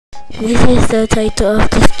This is the title of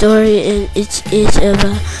the story, and it is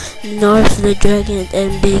about North the Dragon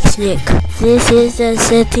and Big Snake. This is the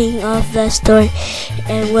setting of the story,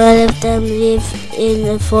 and one of them lived in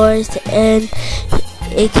a forest and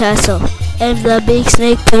a castle. And the Big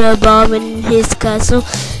Snake put a bomb in his castle,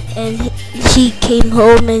 and he came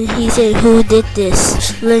home and he said, "Who did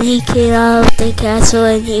this?" When he came out of the castle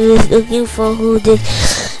and he was looking for who did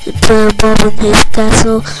put a bomb in his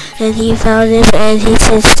castle, and he found him and he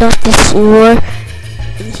said, "Stop this war."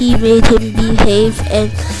 And he made him behave,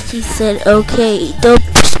 and he said, "Okay, don't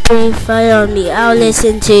spray fire on me, I'll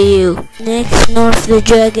listen to you." Next, North the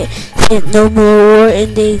Dragon said no more war,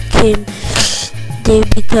 and they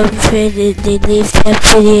become friends and they lived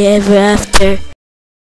happily ever after.